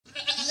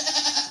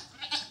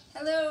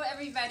Hello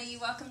everybody,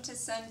 welcome to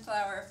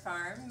Sunflower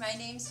Farm. My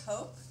name's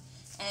Hope,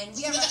 and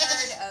we have a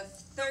herd of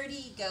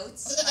 30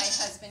 goats, my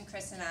husband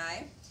Chris and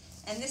I.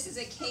 And this is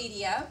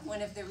Acadia,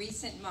 one of the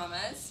recent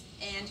mamas,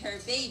 and her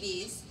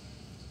babies,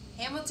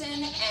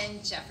 Hamilton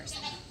and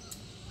Jefferson.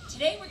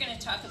 Today we're going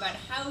to talk about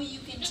how you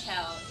can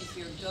tell if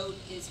your goat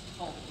is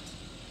polled.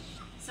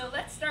 So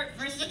let's start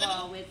first of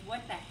all with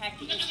what the heck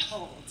is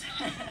polled.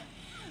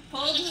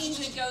 Polled means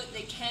a goat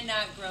that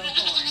cannot grow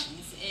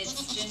horns.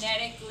 It's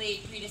genetically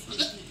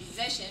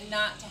predisposition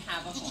not to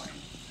have a horn.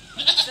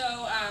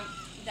 So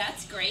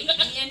that's great.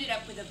 We ended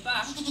up with a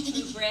buck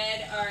who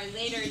bred our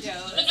later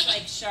does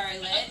like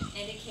Charlotte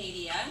and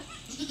Acadia,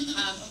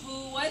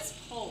 who was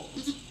polled.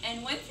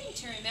 And one thing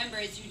to remember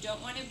is you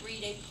don't want to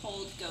breed a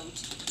polled goat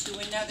to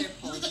another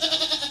polled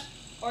goat,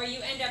 or you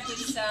end up with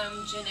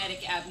some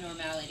genetic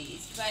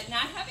abnormalities. But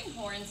not having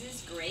horns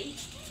is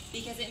great,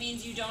 because it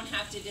means you don't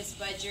have to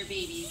disbud your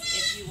babies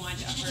if you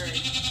want a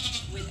herd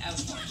without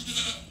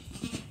horns.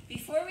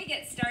 Before we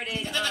get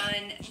started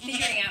on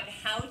figuring out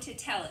how to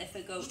tell if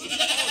a goat is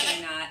polled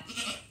or not,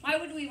 why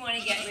would we want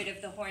to get rid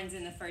of the horns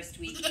in the first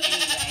week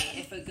anyway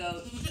if a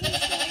goat was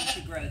going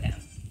to grow them?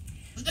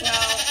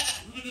 Well,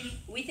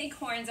 we think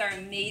horns are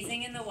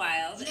amazing in the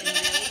wild and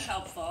really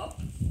helpful.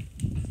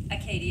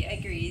 Acadia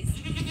agrees.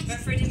 But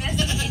for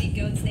domesticated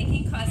goats, they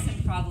can cause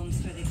some problems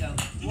for the goat.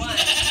 One,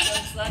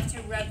 goats love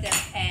to rub their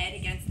head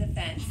against the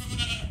fence,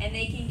 and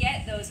they can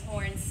get those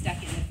horns stuck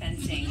in the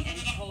fencing and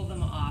pull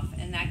them off,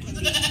 and that can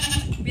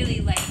be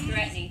really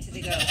life-threatening to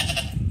the goat.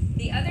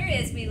 The other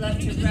is we love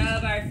to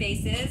rub our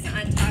faces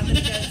on top of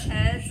the goats'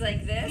 heads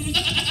like this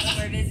when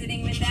we're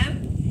visiting with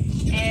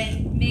them,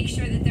 and make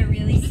sure that they're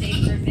really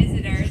safe for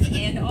visitors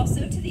and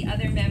also to the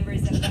other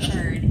members of the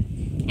herd.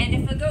 And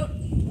if a goat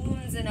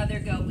wounds another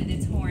goat with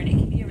its horn, it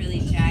can be a really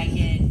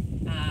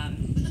jagged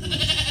wound to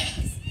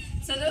fix.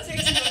 So those are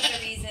two of the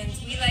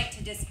reasons we like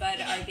to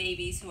disbud our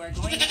babies who are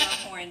going to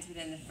grow horns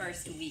within the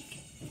first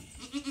week.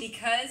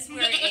 Because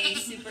we're a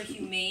super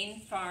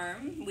humane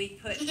farm, we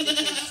put the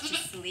kids to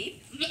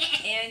sleep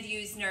and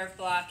use nerve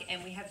block,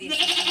 and we have the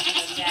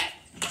assistance of a vet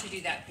to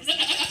do that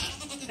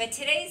procedure. But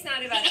today's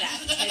not about that.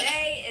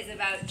 Today is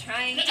about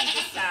trying to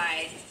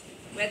decide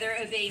whether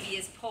a baby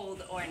is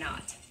polled or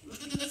not.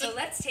 So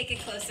let's take a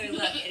closer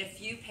look at a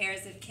few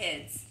pairs of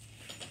kids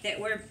that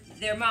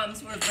their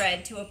moms were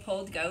bred to a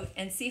polled goat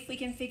and see if we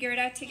can figure it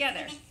out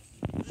together.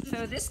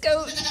 So this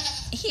goat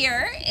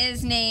here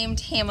is named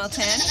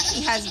Hamilton.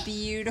 He has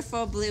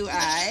beautiful blue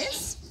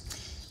eyes.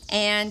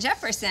 And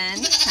Jefferson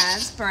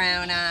has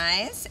brown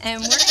eyes.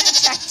 And we're going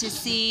to check to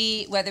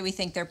see whether we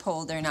think they're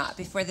polled or not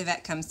before the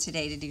vet comes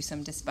today to do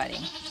some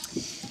disbudding.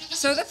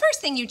 So the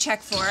first thing you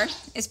check for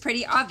is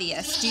pretty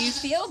obvious. Do you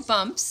feel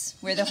bumps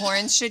where the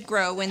horns should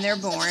grow when they're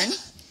born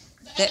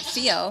that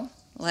feel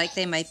like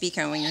they might be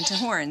going into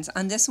horns?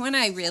 On this one,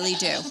 I really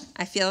do.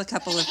 I feel a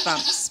couple of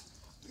bumps.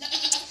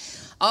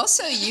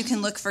 Also, you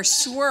can look for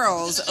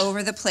swirls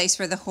over the place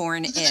where the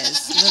horn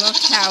is, little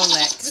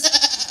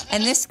cowlicks.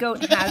 And this goat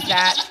has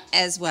that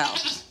as well.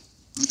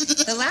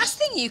 The last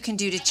thing you can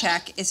do to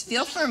check is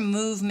feel for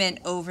movement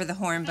over the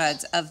horn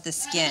buds of the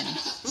skin.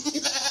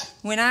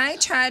 When I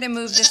try to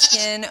move the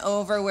skin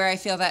over where I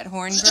feel that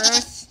horn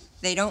growth,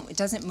 it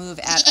doesn't move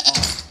at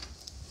all.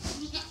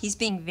 He's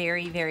being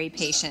very, very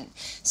patient.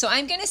 So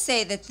I'm going to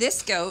say that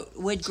this goat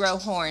would grow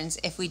horns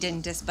if we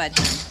didn't disbud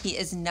him. He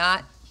is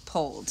not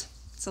polled.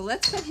 So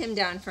let's put him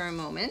down for a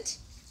moment.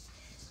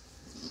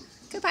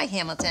 Goodbye,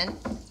 Hamilton.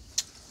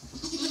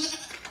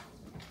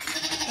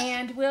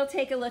 And we'll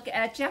take a look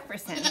at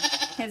Jefferson,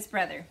 his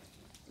brother.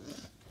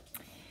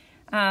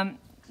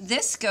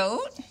 This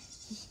goat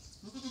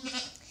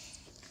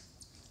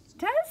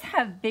does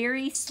have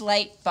very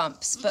slight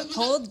bumps, but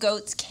polled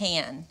goats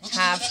can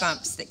have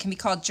bumps that can be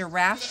called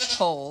giraffe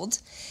polled,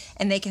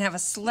 and they can have a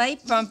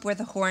slight bump where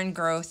the horn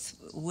growth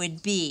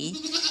would be,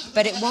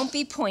 but it won't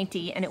be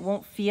pointy and it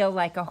won't feel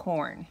like a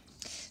horn.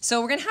 So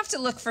we're going to have to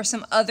look for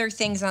some other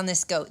things on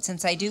this goat.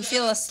 Since I do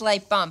feel a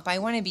slight bump, I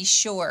want to be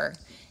sure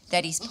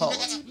that he's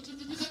polled.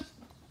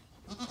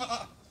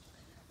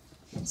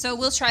 So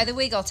we'll try the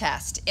wiggle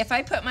test. If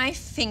I put my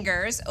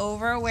fingers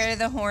over where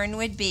the horn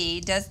would be,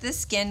 does the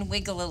skin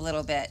wiggle a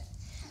little bit?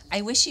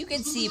 I wish you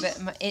could see,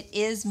 but it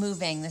is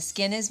moving. The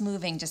skin is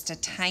moving just a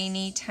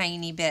tiny,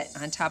 tiny bit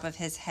on top of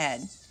his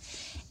head.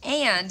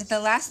 And the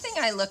last thing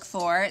I look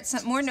for,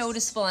 it's more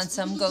noticeable on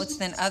some goats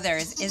than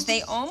others, is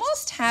they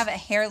almost have a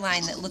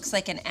hairline that looks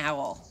like an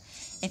owl.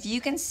 If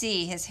you can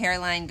see, his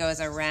hairline goes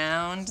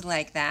around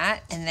like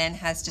that and then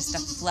has just a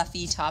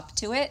fluffy top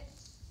to it.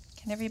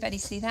 Can everybody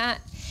see that?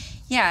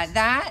 Yeah,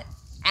 that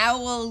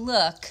owl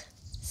look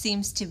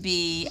seems to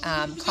be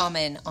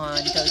common on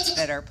goats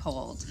that are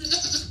polled.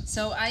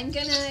 So I'm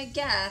going to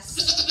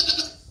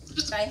guess,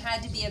 if I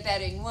had to be a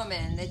betting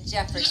woman, that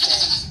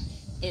Jefferson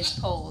is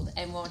polled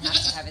and won't have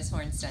to have his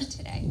horns done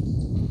today.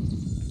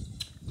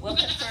 We'll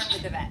confirm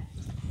with the vet.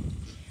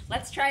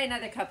 Let's try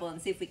another couple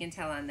and see if we can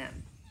tell on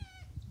them.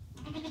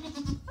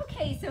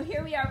 Okay, so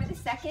here we are with the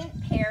second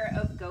pair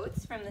of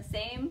goats from the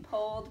same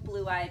polled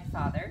blue-eyed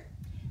father.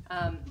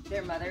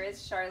 Their mother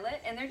is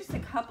Charlotte, and they're just a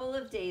couple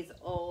of days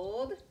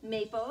old.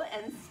 Maple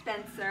and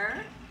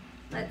Spencer.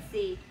 Let's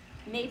see.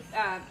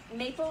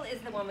 Maple is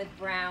the one with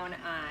brown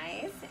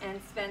eyes, and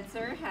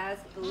Spencer has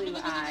blue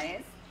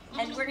eyes.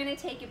 And we're going to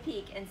take a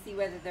peek and see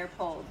whether they're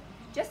polled.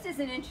 Just as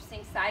an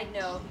interesting side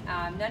note,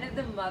 none of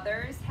the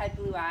mothers had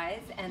blue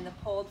eyes, and the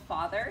polled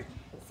father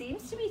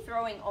seems to be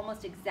throwing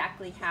almost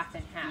exactly half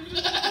and half.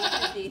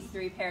 Each of these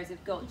 3 pairs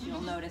of goats,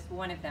 you'll notice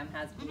one of them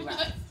has blue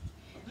eyes.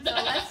 So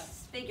let's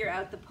figure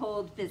out the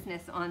polled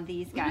business on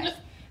these guys.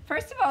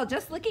 First of all,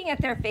 just looking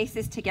at their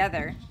faces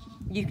together,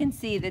 you can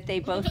see that they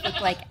both look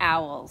like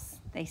owls.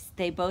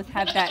 They both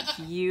have that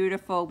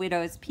beautiful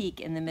widow's peak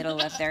in the middle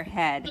of their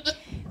head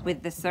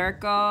with the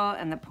circle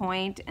and the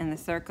point and the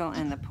circle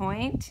and the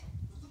point,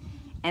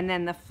 and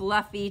then the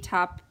fluffy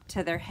top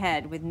to their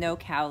head with no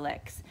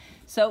cowlicks.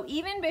 So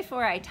even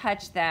before I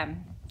touch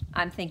them,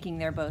 I'm thinking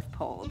they're both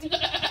polled.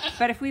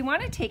 But if we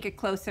want to take a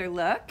closer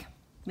look,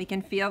 we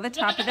can feel the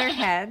top of their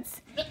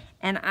heads,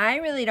 and I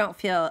really don't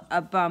feel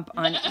a bump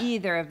on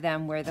either of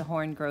them where the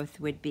horn growth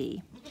would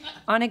be.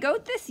 On a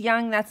goat this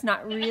young, that's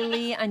not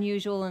really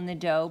unusual in the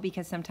doe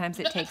because sometimes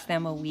it takes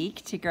them a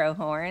week to grow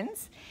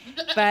horns.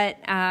 But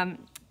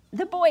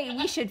the boy,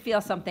 we should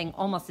feel something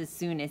almost as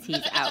soon as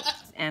he's out,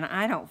 and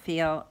I don't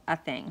feel a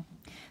thing.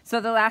 So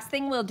the last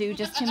thing we'll do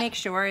just to make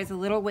sure is a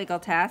little wiggle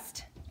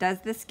test.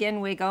 Does the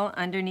skin wiggle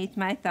underneath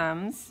my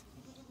thumbs?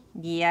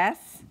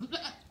 Yes,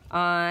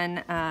 on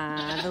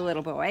the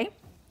little boy.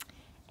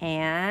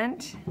 And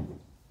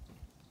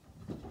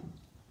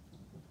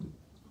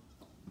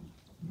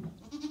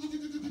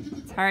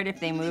it's hard if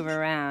they move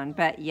around,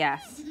 but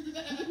yes,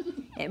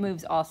 it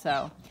moves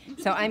also.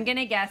 So I'm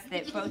gonna guess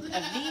that both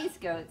of these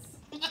goats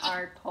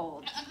are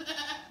polled.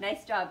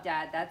 Nice job,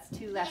 Dad. That's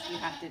 2 less you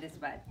have to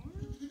disbud.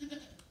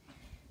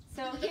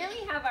 So here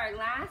we have our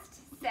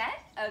last set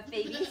of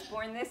babies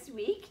born this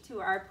week to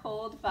our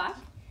polled buck.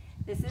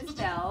 This is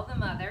Belle, the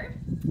mother,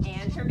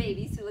 and her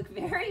babies who look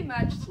very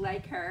much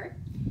like her.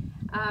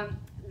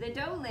 The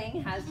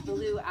doeling has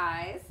blue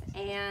eyes,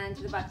 and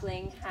the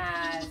buckling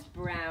has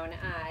brown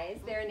eyes.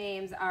 Their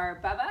names are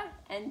Bubba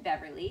and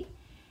Beverly.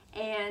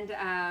 And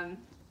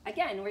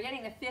again, we're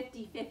getting the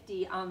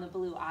 50-50 on the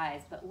blue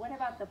eyes, but what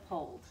about the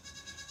polled?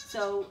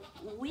 So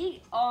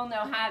we all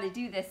know how to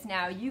do this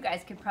now. You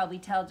guys could probably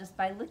tell just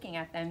by looking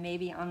at them,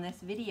 maybe on this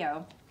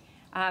video.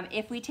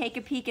 If we take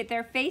a peek at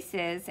their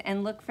faces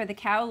and look for the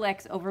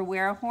cowlicks over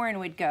where a horn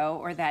would go,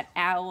 or that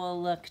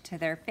owl look to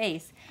their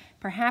face,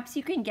 perhaps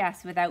you can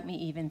guess without me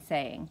even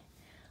saying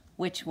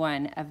which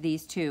one of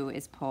these 2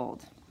 is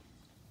polled.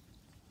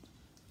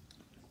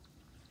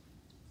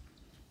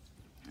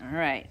 All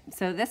right,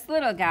 so this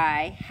little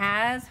guy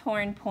has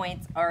horn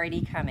points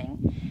already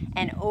coming,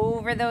 and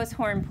over those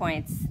horn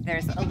points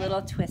there's a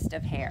little twist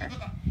of hair.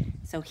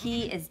 So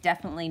he is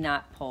definitely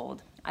not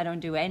polled. I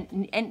don't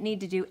need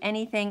to do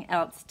anything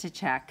else to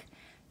check.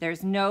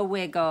 There's no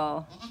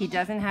wiggle. He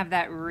doesn't have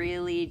that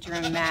really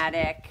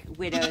dramatic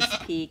widow's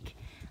peak,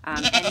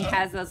 and he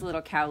has those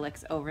little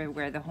cowlicks over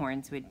where the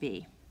horns would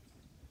be.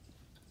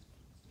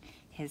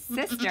 His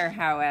sister,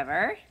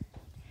 however,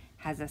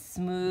 has a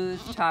smooth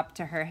top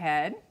to her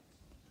head.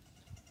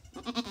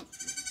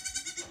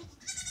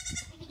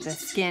 The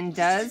skin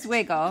does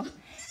wiggle,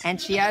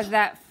 and she has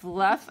that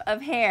fluff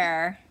of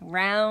hair,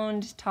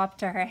 round top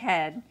to her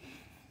head.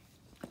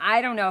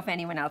 I don't know if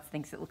anyone else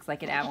thinks it looks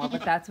like an owl,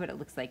 but that's what it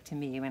looks like to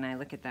me when I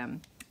look at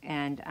them.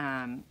 And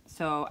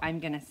so I'm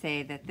going to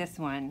say that this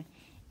one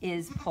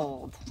is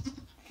polled.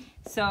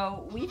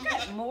 So we've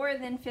got more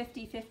than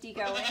 50-50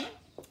 going.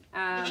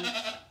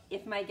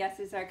 If my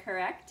guesses are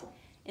correct,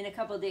 in a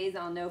couple days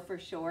I'll know for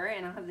sure,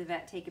 and I'll have the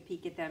vet take a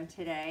peek at them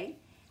today.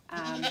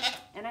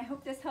 And I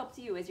hope this helps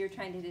you as you're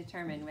trying to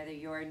determine whether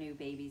your new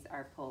babies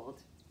are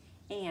polled,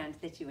 and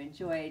that you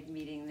enjoyed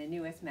meeting the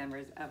newest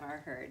members of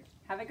our herd.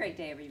 Have a great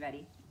day,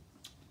 everybody.